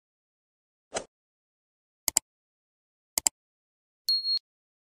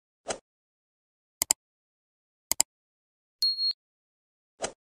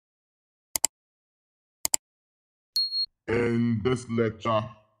In this lecture,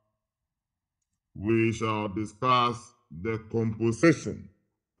 we shall discuss the composition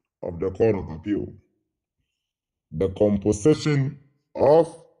of the Court of Appeal. The composition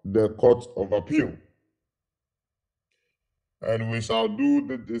of the Court of Appeal. And we shall do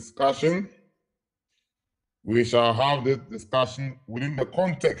the discussion. We shall have this discussion within the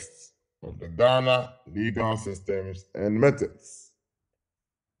context of the Ghana legal systems and methods.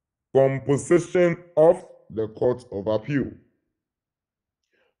 Composition of the Court of Appeal.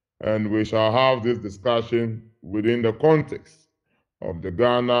 And we shall have this discussion within the context of the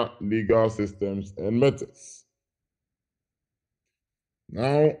Ghana legal systems and methods.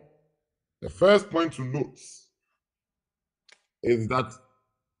 Now, the first point to note is that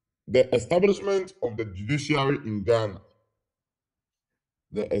the establishment of the judiciary in Ghana,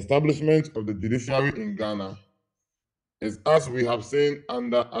 is, as we have seen,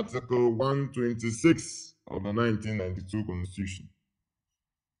 under Article 126 of the 1992 Constitution.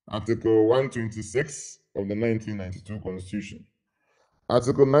 Article 126 of the 1992 Constitution.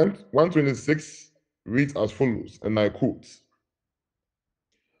 Article 126 reads as follows, and I quote,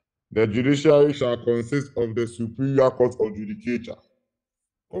 "The judiciary shall consist of the Superior Court of Judicature,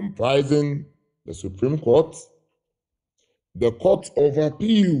 comprising the Supreme Court, the Court of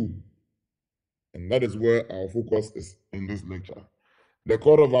Appeal," and that is where our focus is in this lecture, "the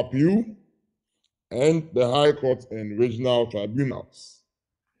Court of Appeal and the High Court and Regional Tribunals,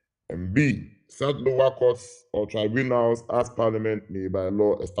 and B, such lower courts or tribunals as Parliament may by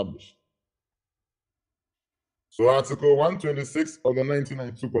law establish." So Article 126 of the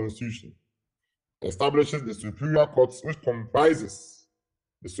 1992 Constitution establishes the Superior Courts, which comprises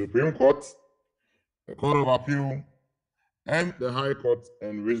the Supreme Court, the Court of Appeal, and the High Court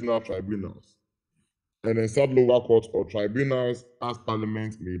and Regional Tribunals, and then said lower courts or tribunals as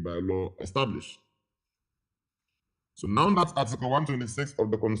Parliament may by law establish. So now that Article 126 of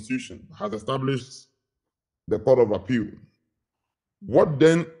the Constitution has established the Court of Appeal, what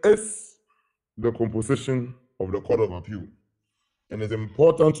then is the composition of the Court of Appeal? And it's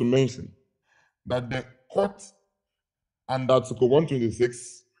important to mention that the court under Article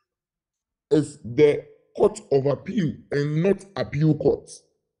 126 is the Court of Appeal and not appeal court.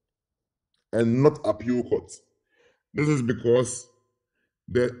 This is because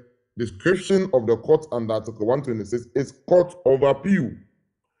the description of the court under Article 126 is Court of Appeal.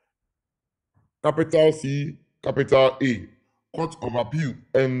 Capital C, capital A, Court of Appeal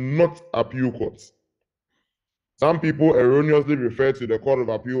and not appeal court. Some people erroneously refer to the Court of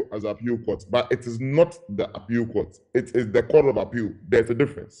Appeal as appeal court, but it is not the appeal court. It is the Court of Appeal. There's a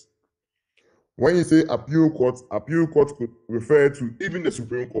difference. When you say appeal court could refer to even the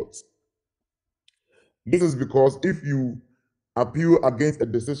Supreme Court. This is because if you appeal against a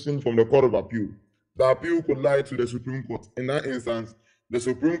decision from the Court of Appeal, the appeal could lie to the Supreme Court. In that instance, the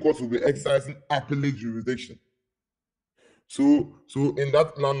Supreme Court will be exercising appellate jurisdiction. So in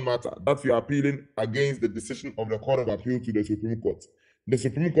that land matter, that you are appealing against the decision of the Court of Appeal to the Supreme Court, the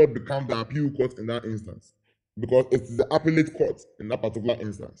Supreme Court becomes the appeal court in that instance, because it is the appellate court in that particular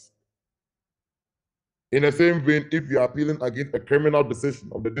instance. In the same vein, if you are appealing against a criminal decision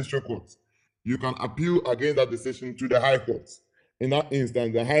of the district court, you can appeal against that decision to the High Court. In that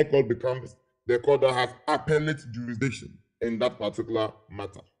instance, the High Court becomes the court that has appellate jurisdiction in that particular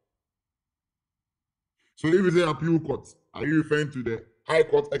matter. So if you say appeal court, are you referring to the High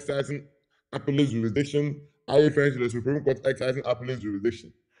Court exercising appellate jurisdiction? Are you referring to the Supreme Court exercising appellate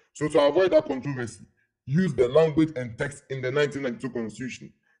jurisdiction? So to avoid that controversy, use the language and text in the 1992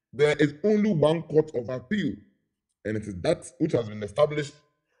 Constitution. There is only one Court of Appeal, and it is that which has been established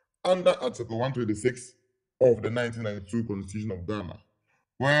under Article 126 of the 1992 Constitution of Ghana,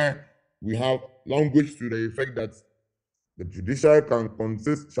 where we have language to the effect that the judiciary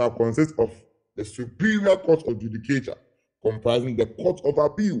shall consist of the Superior Court of Judicature, comprising the Court of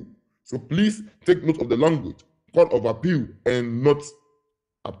Appeal. So please take note of the language, Court of Appeal and not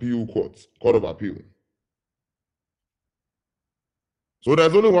appeal court, Court of Appeal. So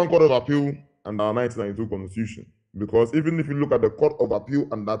there's only one Court of Appeal under our 1992 Constitution, because even if you look at the Court of Appeal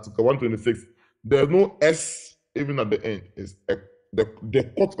under Article 126, there's no S even at the end. It's the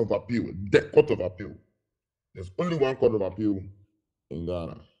Court of Appeal, the Court of Appeal. There's only one Court of Appeal in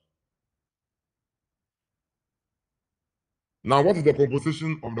Ghana. Now, what is the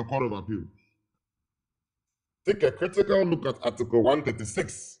composition of the Court of Appeal? Take a critical look at Article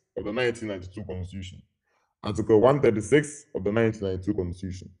 136 of the 1992 Constitution. Article 136 of the 1992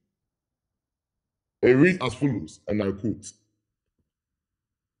 Constitution. It reads as follows, and I quote,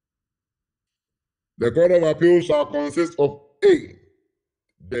 "The Court of Appeal shall consist of A,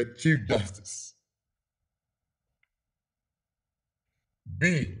 the Chief Justice,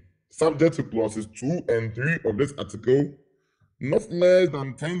 B. Subject to clauses 2 and 3 of this article, not less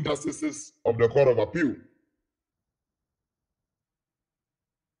than 10 justices of the Court of Appeal.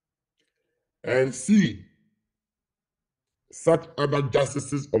 And C. Such other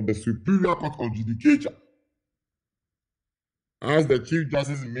justices of the Superior Court of Judicature as the Chief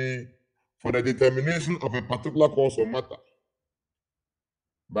Justice may, for the determination of a particular cause or matter,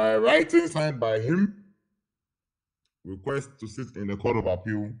 by writing signed by him, request to sit in the Court of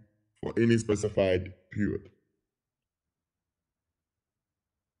Appeal for any specified period.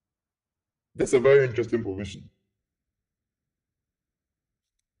 This is a very interesting provision.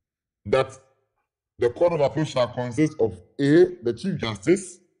 That the Court of Appeal shall consist of A. the Chief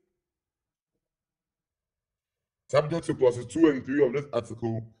Justice, subject to clauses 2 and 3 of this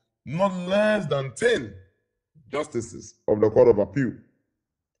article, not less than 10 justices of the Court of Appeal.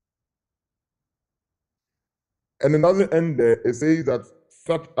 And it doesn't end there. It says that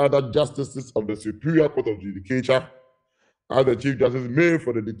such other justices of the Superior Court of Judicature as the Chief Justice may,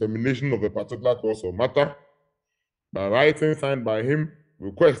 for the determination of a particular cause or matter, by writing signed by him,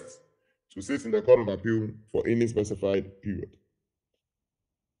 request to sit in the Court of Appeal for any specified period.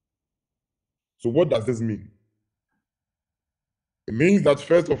 So what does this mean? It means that,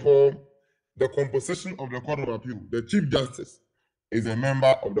 first of all, the composition of the Court of Appeal, the Chief Justice is a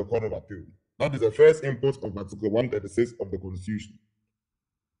member of the Court of Appeal. That is the first input of Article 136 of the Constitution.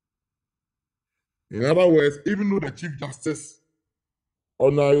 In other words, even though the Chief Justice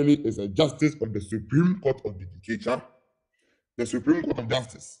ordinarily is a justice of the Supreme Court of Judicature, the Supreme Court of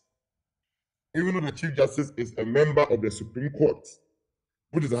Justice, even though the Chief Justice is a member of the Supreme Court,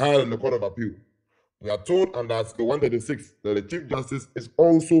 which is higher than the Court of Appeal, we are told under Article 136 that the Chief Justice is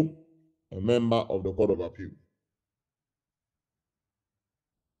also a member of the Court of Appeal.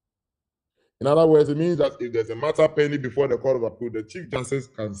 In other words, it means that if there's a matter pending before the Court of Appeal, the Chief Justice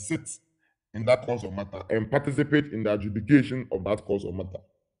can sit in that cause of matter and participate in the adjudication of that cause of matter.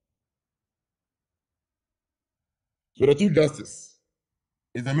 So the Chief Justice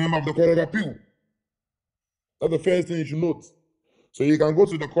is a member of the Court of Appeal. That's the first thing you should note. So you can go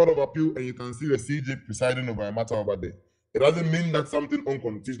to the Court of Appeal and you can see the CJ presiding over a matter over there. It doesn't mean that something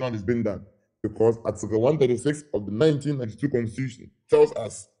unconstitutional is being done, because Article 136 of the 1992 Constitution tells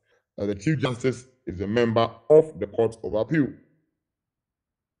us that the Chief Justice is a member of the Court of Appeal.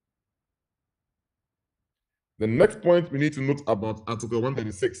 The next point we need to note about Article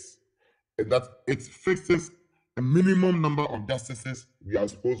 136 is that it fixes a minimum number of justices we are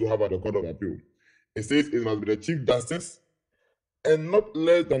supposed to have at the Court of Appeal. It says it must be the Chief Justice and not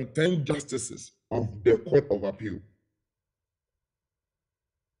less than 10 justices of the Court of Appeal.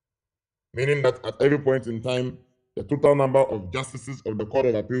 Meaning that at every point in time, the total number of justices of the Court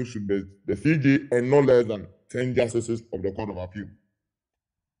of Appeal should be the CJ and no less than 10 justices of the Court of Appeal.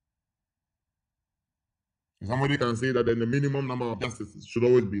 Somebody can say that then the minimum number of justices should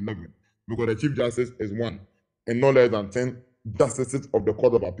always be 11, because the Chief Justice is 1 and no less than 10 justices of the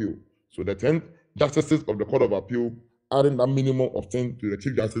Court of Appeal. So the 10 justices of the Court of Appeal, adding that minimum of 10 to the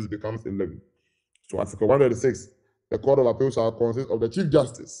Chief Justice, becomes 11. So Article 136, the Court of Appeal shall consist of the Chief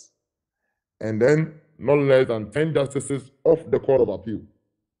Justice and then not less than 10 justices of the Court of Appeal.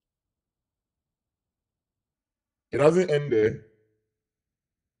 It doesn't end there.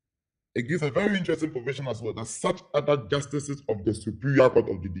 It gives a very interesting provision as well, that such other justices of the Superior Court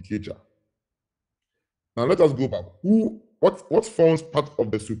of Judicature. Now let us go back. What forms part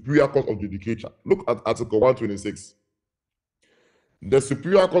of the Superior Court of Judicature? Look at Article 126. The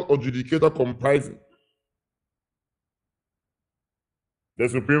Superior Court of Judicature comprising the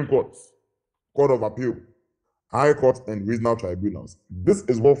Supreme Court, Court of Appeal, High Court, and Regional Tribunals. This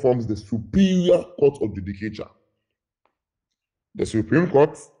is what forms the Superior Court of Judicature. The Supreme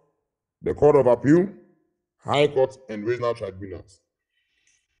Court, the Court of Appeal, High Court, and Regional Tribunals.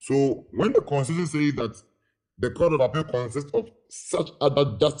 So when the Constitution says that the Court of Appeal consists of such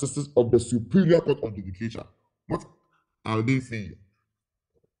other justices of the Superior Court of Judicature, what are they saying?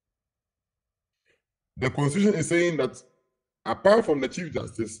 The Constitution is saying that apart from the Chief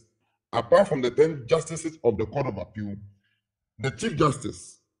Justice, apart from the 10 justices of the Court of Appeal, the Chief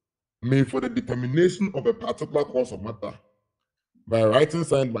Justice may, for the determination of a particular cause of matter, by writing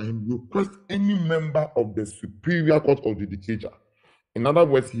signed by him, request any member of the Superior Court of Judicature. In other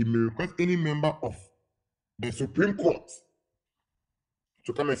words, he may request any member of the Supreme Court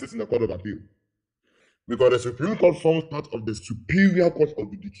to come and sit in the Court of Appeal, because the Supreme Court forms part of the Superior Court of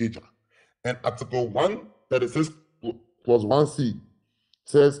Judicature. And Article 136 clause 1c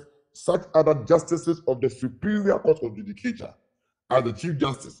says, such other justices of the Superior Court of Judicature as the Chief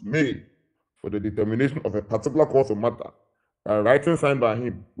Justice may, for the determination of a particular cause of matter, a writing signed by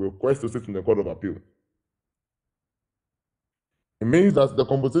him, requests to sit in the Court of Appeal. It means that the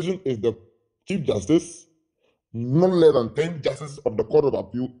composition is the Chief Justice, no less than 10 justices of the Court of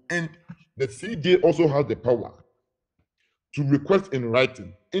Appeal, and the CJ also has the power to request in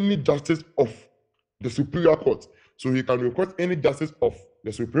writing any justice of the Superior Court. So he can request any justice of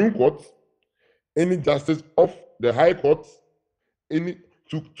the Supreme Court, any justice of the High Court, any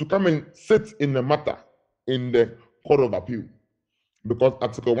to come and sit in the matter in the Court of Appeal. Because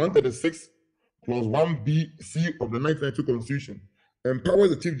Article 136, Clause 1B(c) of the 1992 Constitution empowers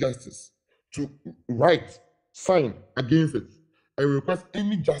the Chief Justice to write, sign against it, and request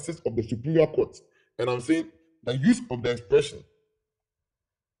any justice of the Superior Court. And I'm saying the use of the expression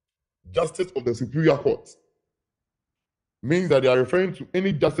justice of the Superior Court means that they are referring to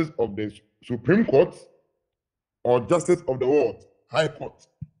any justice of the Supreme Court or justice of the world, High Court,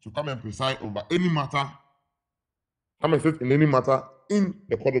 to come and preside over any matter, come and sit in any matter in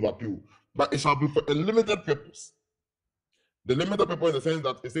the Court of Appeal. But it shall be for a limited purpose. The limited purpose in the sense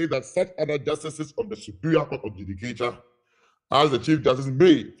that it says that such other justices of the Superior Court of Judicature as the Chief Justice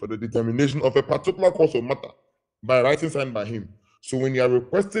may for the determination of a particular cause of matter by writing signed by him. So when you are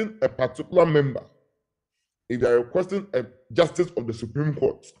requesting a particular member, if you are requesting a justice of the Supreme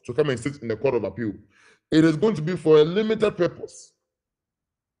Court to come and sit in the Court of Appeal, it is going to be for a limited purpose.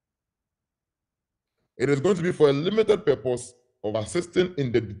 It is going to be for a limited purpose of assisting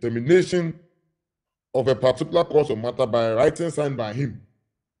in the determination of a particular cause of matter by writing signed by him.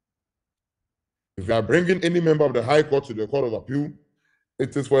 If you are bringing any member of the High Court to the Court of Appeal,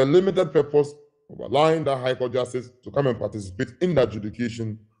 it is for a limited purpose of allowing that High Court justice to come and participate in the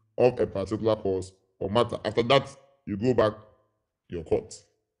adjudication of a particular cause or matter. After that, you go back to your court.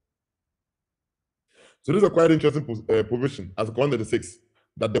 So this is a quite interesting provision, Article 136,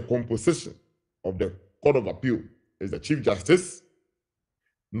 that the composition of the Court of Appeal is the Chief Justice,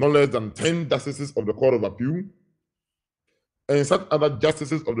 no less than 10 justices of the Court of Appeal, and such other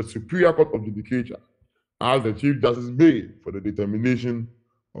justices of the Superior Court of Judicature as the Chief Justice may for the determination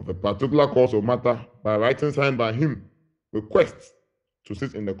of a particular cause or matter by writing signed by him, requests to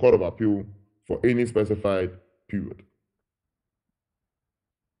sit in the Court of Appeal for any specified period.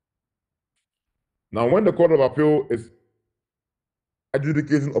 Now, when the Court of Appeal is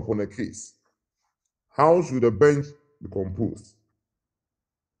adjudicating upon a case, how should the bench be composed?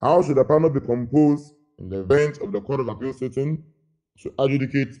 How should the panel be composed in the event of the Court of Appeal sitting to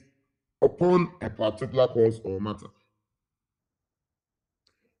adjudicate upon a particular cause or matter?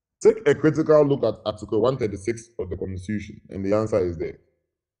 Take a critical look at Article 136 of the Constitution, and the answer is there.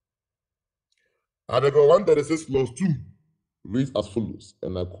 Article 136, Clause 2 reads as follows,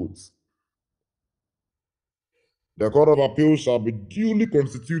 and I quote: "The Court of Appeal shall be duly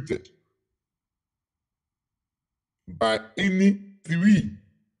constituted by any 3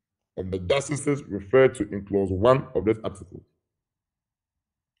 of the justices referred to in Clause 1 of this article.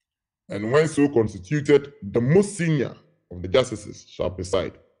 And when so constituted, the most senior of the justices shall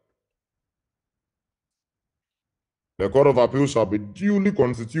preside." The Court of Appeal shall be duly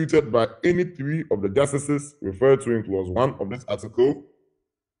constituted by any 3 of the justices referred to in Clause 1 of this article.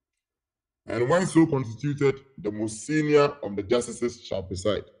 And when so constituted, the most senior of the justices shall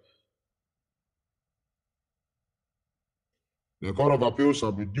preside. The Court of Appeal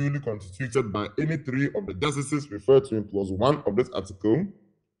shall be duly constituted by any 3 of the justices referred to in Clause 1 of this article.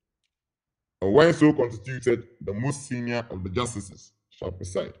 And when so constituted, the most senior of the justices shall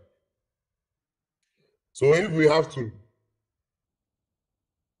preside. So if we have to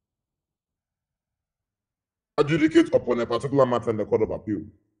adjudicate upon a particular matter in the Court of Appeal,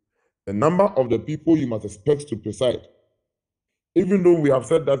 the number of the people you must expect to preside, even though we have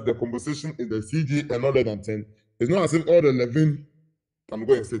said that the composition is the CJ and not less than 10, it's not as if all the 11 can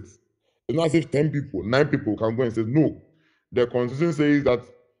go and sit. It's not as if 10 people, 9 people can go and sit. No. The Constitution says that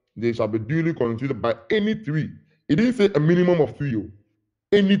they shall be duly constituted by any 3. It didn't say a minimum of 3.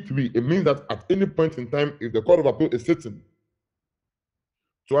 Any 3. It means that at any point in time, if the Court of Appeal is sitting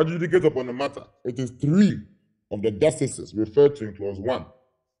to adjudicate upon a matter, it is 3 of the justices referred to in Clause 1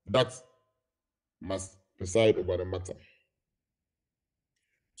 that must preside over the matter.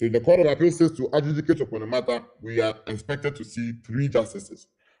 So if the Court of Appeal says to adjudicate upon a matter, we are expected to see 3 justices.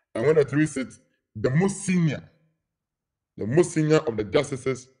 And when the 3 sit, the most senior of the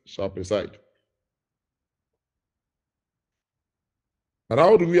justices shall preside. But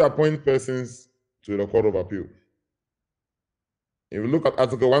how do we appoint persons to the Court of Appeal? If you look at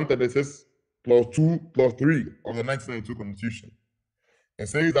Article 136, Clause 2, Clause 3 of the 1992 Constitution, it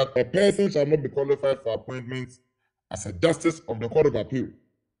says that a person shall not be qualified for appointment as a justice of the Court of Appeal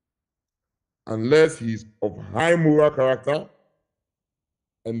unless he is of high moral character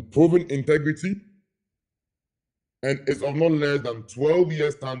and proven integrity and is of not less than 12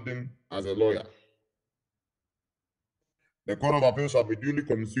 years standing as a lawyer. The Court of Appeal shall be duly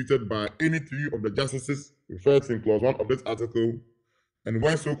constituted by any three of the justices referred to in clause 1 of this article, and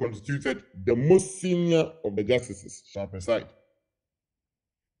when so constituted, the most senior of the justices shall preside.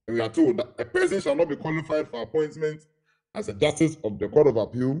 And we are told that a person shall not be qualified for appointment as a justice of the Court of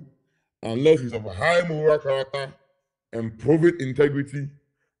Appeal unless he is of a high moral character and proven integrity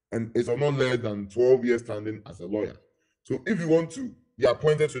and is of not less than 12 years standing as a lawyer. So if you want to be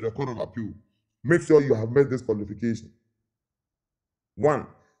appointed to the Court of Appeal, make sure you have met this qualification. 1,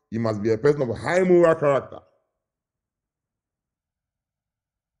 you must be a person of a high moral character.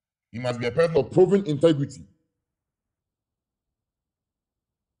 You must be a person of proven integrity.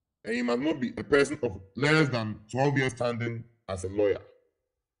 And you must not be a person of less than 12 years standing as a lawyer.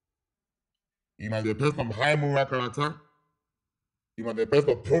 You must be a person of high moral character. You must be a person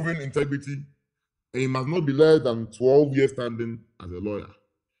of proven integrity. And you must not be less than 12 years standing as a lawyer.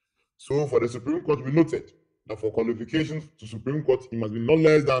 So for the Supreme Court, we noted that for qualifications to Supreme Court, it must be not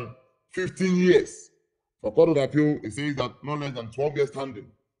less than 15 years. For Court of Appeal, it says that not less than 12 years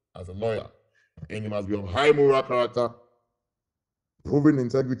standing as a lawyer. And you must be of high moral character, proven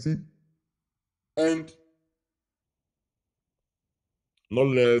integrity, and not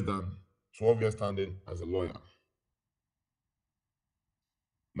less than 12 years standing as a lawyer.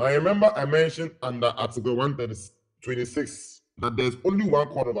 Now, remember I mentioned under Article 126 that there's only one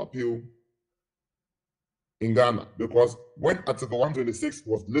Court of Appeal in Ghana, because when Article 126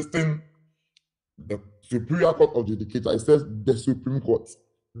 was listing the Superior Court of Judicature, it says the Supreme Court,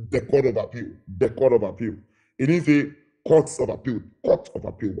 the Court of Appeal, the Court of Appeal. It didn't say Courts of Appeal, Court of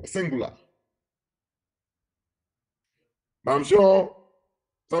Appeal, singular. But I'm sure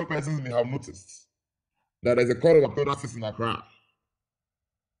some persons may have noticed that there's a Court of Appeal that sits in Accra,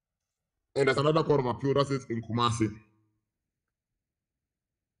 and there's another Court of Appeal that sits in Kumasi,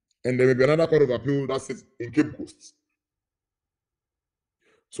 and there may be another Court of Appeal that sits in Cape Coast.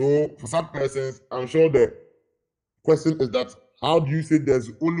 So for some persons, I'm sure the question is that how do you say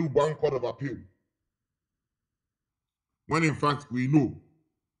there's only one Court of Appeal when in fact we know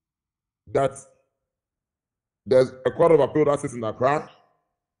that there's a Court of Appeal that sits in Accra,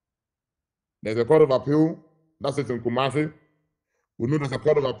 there's a Court of Appeal that sits in Kumasi, we know there's a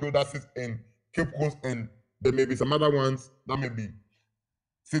Court of Appeal that sits in Cape Coast, and there may be some other ones that may be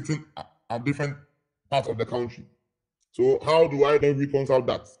sitting at different parts of the country. So how do I then reconcile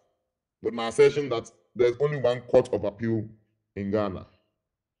that with my assertion that there's only one Court of Appeal in Ghana?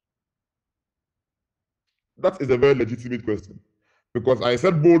 That is a very legitimate question, because I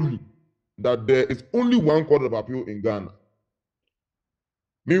said boldly that there is only one Court of Appeal in Ghana.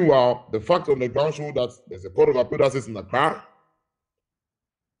 Meanwhile, the facts on the ground show that there's a Court of Appeal that sits in Accra,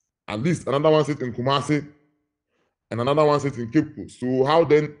 at least another one sits in Kumasi, and another one sits in Cape Coast. So how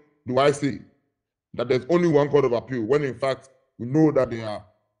then do I say that there's only one Court of Appeal when in fact we know that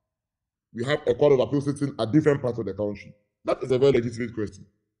we have a Court of Appeal sitting at different parts of the country? That is a very legitimate question.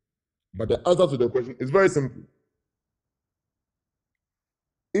 But the answer to the question is very simple.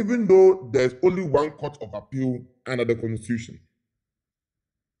 Even though there's only one Court of Appeal under the Constitution,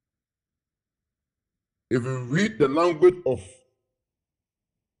 if you read the language of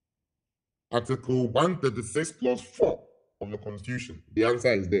Article 136 clause 4 of the Constitution, the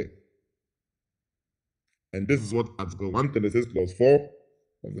answer is there. And this is what Article 136 clause 4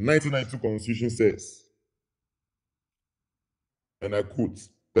 of the 1992 Constitution says. And I quote,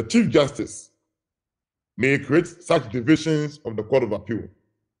 "The Chief Justice may create such divisions of the Court of Appeal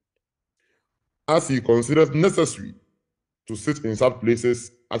as he considers necessary to sit in such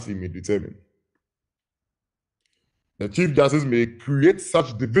places as he may determine." The Chief Justice may create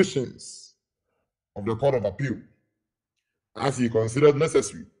such divisions of the Court of Appeal as he considers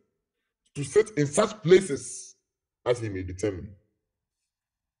necessary to sit in such places as he may determine.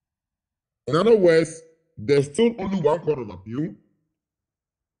 In other words, there's still only one Court of Appeal,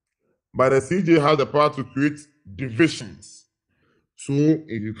 but the CJ has the power to create divisions. So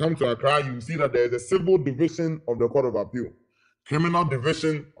if you come to Accra, you see that there is a civil division of the Court of Appeal, criminal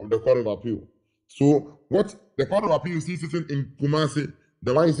division of the Court of Appeal. So what the Court of Appeal you see sitting in Kumasi,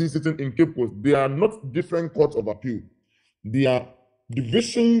 the one you see sitting in Cape Coast, they are not different Courts of Appeal. They are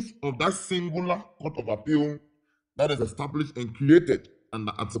divisions of that singular Court of Appeal that is established and created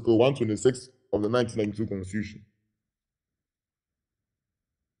under Article 126 of the 1992 Constitution.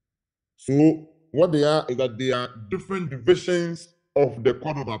 So what they are is that they are different divisions of the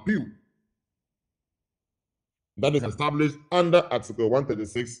Court of Appeal that is established under Article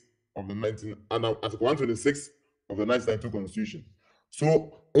 136 of the 19 and Article 126 of the 1992 Constitution.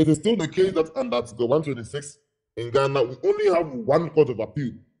 So it is still the case that under Article 126 in Ghana, we only have one court of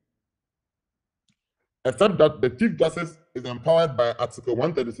appeal, except that the Chief Justice is empowered by Article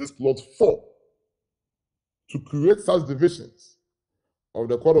 136, Clause 4 to create such divisions of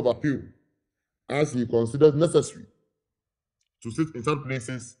the Court of Appeal as he considers necessary to sit in such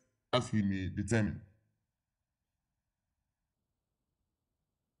places as he may determine.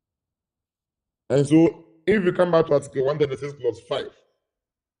 And so, if we come back to Article 136, Clause 5,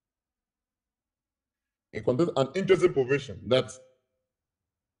 it contains an interesting provision that,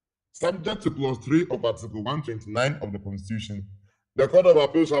 subject to Clause 3 of Article 129 of the Constitution, the Court of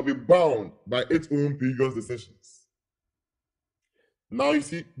Appeal shall be bound by its own previous decisions. Now, you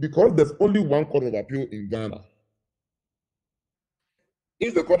see, because there's only one Court of Appeal in Ghana,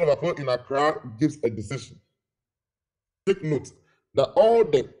 if the Court of Appeal in Accra gives a decision, take note that all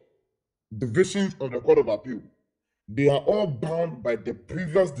the divisions of the Court of Appeal, they are all bound by the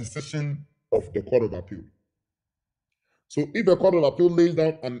previous decision of the Court of Appeal. So if the Court of Appeal lays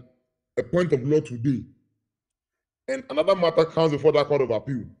down a point of law today, and another matter comes before that Court of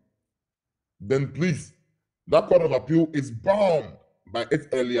Appeal, then please, that Court of Appeal is bound by its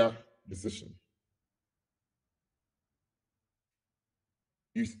earlier decision.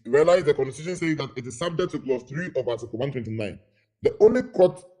 You realize the Constitution says that it is subject to Clause 3 of Article 129. The only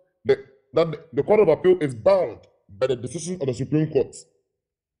court that the Court of Appeal is bound by the decision of the Supreme Court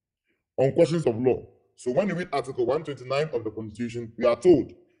on questions of law. So when you read Article 129 of the Constitution, we are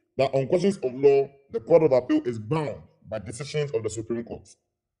told that on questions of law, the Court of Appeal is bound by decisions of the Supreme Court.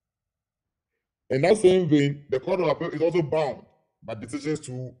 In that same vein, the Court of Appeal is also bound by decisions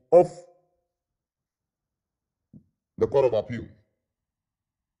of the Court of Appeal.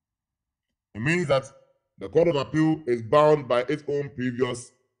 It means that the Court of Appeal is bound by its own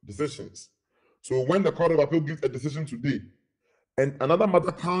previous decisions. So when the Court of Appeal gives a decision today, and another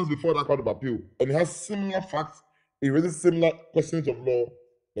matter comes before that Court of Appeal, and it has similar facts, it raises similar questions of law,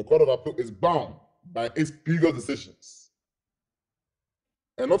 the Court of Appeal is bound by its previous decisions.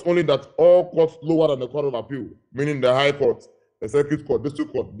 And not only that, all courts lower than the Court of Appeal, meaning the High Court, the Circuit Court,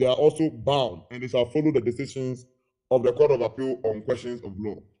 District Court, they are also bound, and they shall follow the decisions of the Court of Appeal on questions of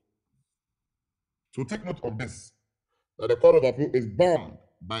law. So take note of this, that the Court of Appeal is bound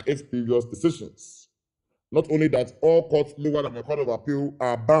by its previous decisions. Not only that, all courts lower than the Court of Appeal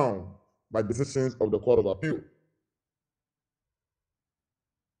are bound by decisions of the Court of Appeal.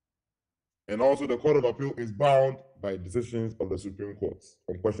 And also the Court of Appeal is bound by decisions of the Supreme Court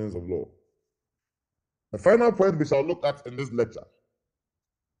on questions of law. The final point we shall look at in this lecture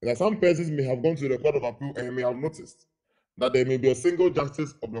is that some persons may have gone to the Court of Appeal and may have noticed that there may be a single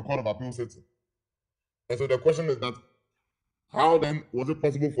justice of the Court of Appeal sitting. And so the question is that, how then was it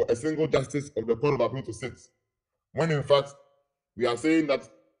possible for a single justice of the Court of Appeal to sit? When in fact, we are saying that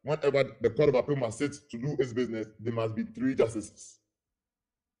whenever the Court of Appeal must sit to do its business, there must be 3 justices.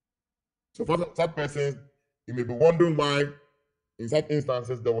 So for such persons, you may be wondering why, in such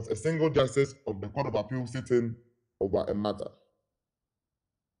instances, there was a single justice of the Court of Appeal sitting over a matter.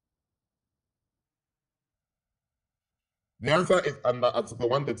 The answer is under Article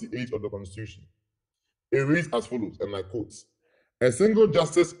 138 of the Constitution. It reads as follows, and I quote, "A single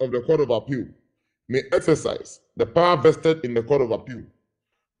justice of the Court of Appeal may exercise the power vested in the Court of Appeal,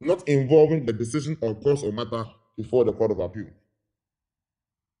 not involving the decision or cause or matter before the Court of Appeal."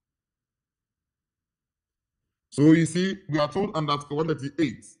 So you see, we are told under Article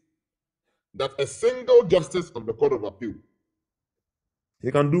 138 that a single justice of the Court of Appeal,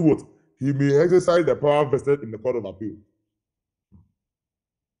 he can do what? He may exercise the power vested in the Court of Appeal.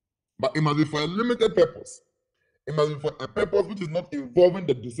 But it must be for a limited purpose. It must be for a purpose which is not involving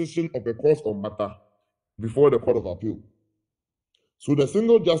the decision of a cause or matter before the Court of Appeal. So the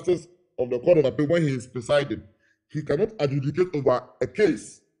single justice of the Court of Appeal, when he is presiding, he cannot adjudicate over a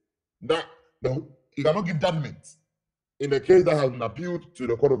case that he cannot give judgment in a case that has been appealed to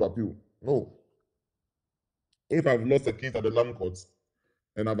the Court of Appeal. No. If I've lost a case at the land courts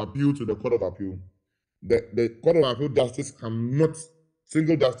and I've appealed to the Court of Appeal, the Court of Appeal justice cannot,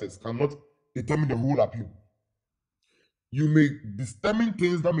 single justice cannot determine the whole appeal. You may determine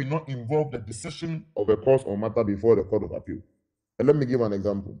things that may not involve the decision of a cause or matter before the Court of Appeal. And let me give an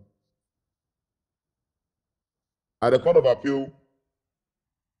example. At the Court of Appeal,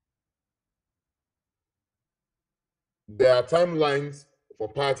 there are timelines for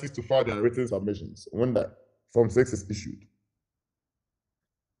parties to file their written submissions when the Form 6 is issued.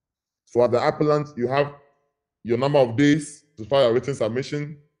 So at the appellant, you have your number of days to file a written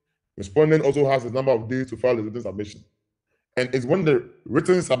submission. Respondent also has his number of days to file his written submission. and it's when the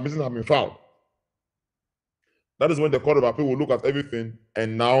written submission has been filed. That is when the Court of Appeal will look at everything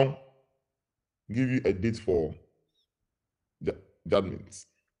and now give you a date for the judgment.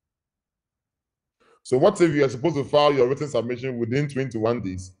 So what if you are supposed to file your written submission within 21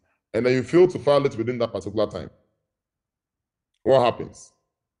 days and then you fail to file it within that particular time? What happens?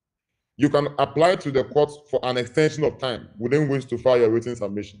 You can apply to the court for an extension of time within which to file your written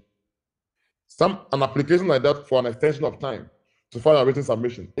submission. An application like that for an extension of time to file a written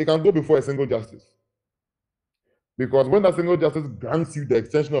submission, it can go before a single justice. Because when that single justice grants you the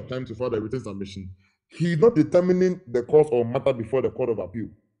extension of time to file the written submission, he is not determining the cause or matter before the Court of Appeal.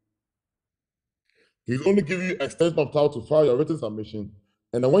 He's only giving you extension of time to file your written submission,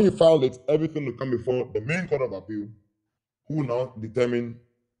 and then when you file it, everything will come before the main Court of Appeal, who will now determine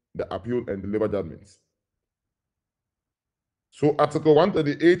the appeal and deliver judgments. So Article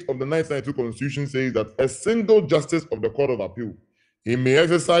 138 of the 1992 Constitution says that a single justice of the Court of Appeal, he may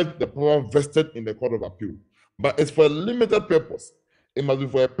exercise the power vested in the Court of Appeal, but it's for a limited purpose. It must be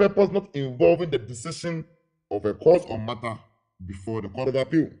for a purpose not involving the decision of a cause or matter before the Court of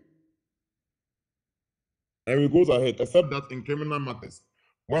Appeal. And it goes ahead, except that in criminal matters,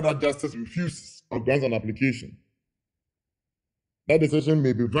 where that justice refuses or grants an application, that decision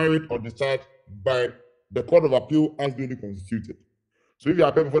may be varied or discharged by the Court of Appeal as duly constituted. So if you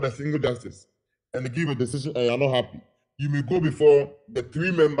appear before the single justice and they give a decision and you're not happy, you may go before the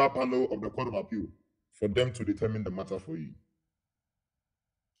 3-member panel of the Court of Appeal for them to determine the matter for you.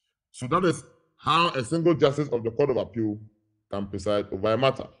 So that is how a single justice of the Court of Appeal can preside over a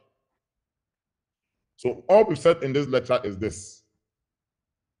matter. So all we've said in this lecture is this.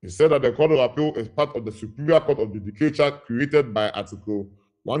 He said that the Court of Appeal is part of the Superior Court of Judicature created by Article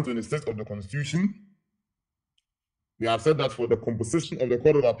 126 of the Constitution. We have said that for the composition of the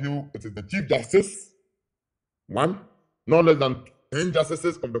Court of Appeal, it is the Chief Justice, 1, no less than 10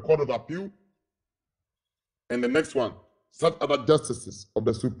 justices of the Court of Appeal, and the next one, such other justices of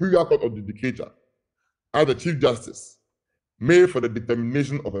the Superior Court of Judicature as the Chief Justice, made for the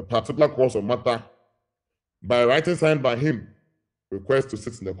determination of a particular cause or matter by writing signed by him, request to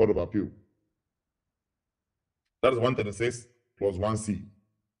sit in the Court of Appeal. That is 136 plus 1C.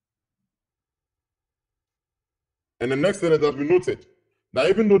 And the next thing that we noted, that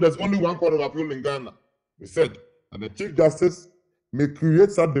even though there's only one Court of Appeal in Ghana, we said that the Chief Justice may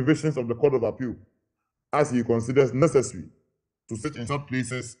create such divisions of the Court of Appeal as he considers necessary to sit in such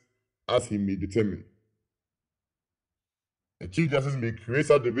places as he may determine. The Chief Justice may create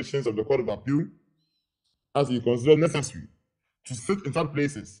such divisions of the Court of Appeal as he considers necessary to sit in such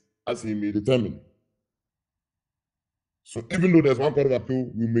places as he may determine. So even though there's one Court of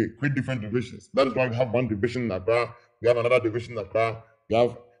Appeal, we may create different divisions. That is why we have one division in Accra, we have another division in Accra, we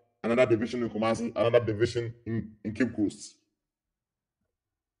have another division in Kumasi, another division in Cape Coast.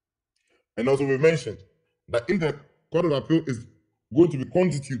 And also we mentioned that if the Court of Appeal is going to be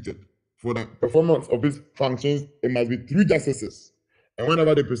constituted for the performance of its functions, it must be 3 justices. And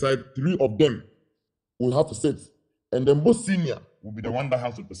whenever they preside, 3 of them will have to sit. And the most senior will be the one that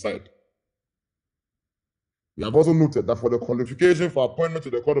has to preside. We have also noted that for the qualification for appointment to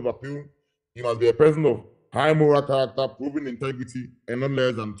the Court of Appeal, you must be a person of high moral character, proven integrity, and not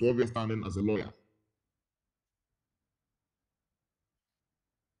less than 12 years standing as a lawyer.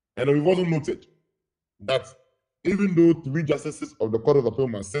 And we've also noted that even though 3 justices of the Court of Appeal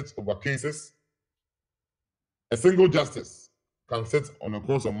must sit over cases, a single justice can sit on a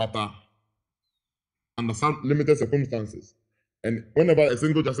cause or matter under some limited circumstances. And whenever a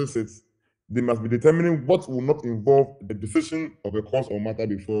single justice sits, they must be determining what will not involve the decision of a cause or matter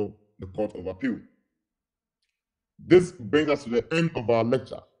before the Court of Appeal. This brings us to the end of our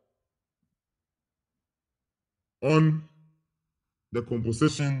lecture on the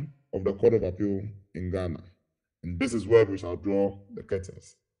composition of the Court of Appeal in Ghana. And this is where we shall draw the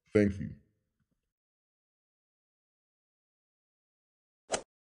curtains. Thank you.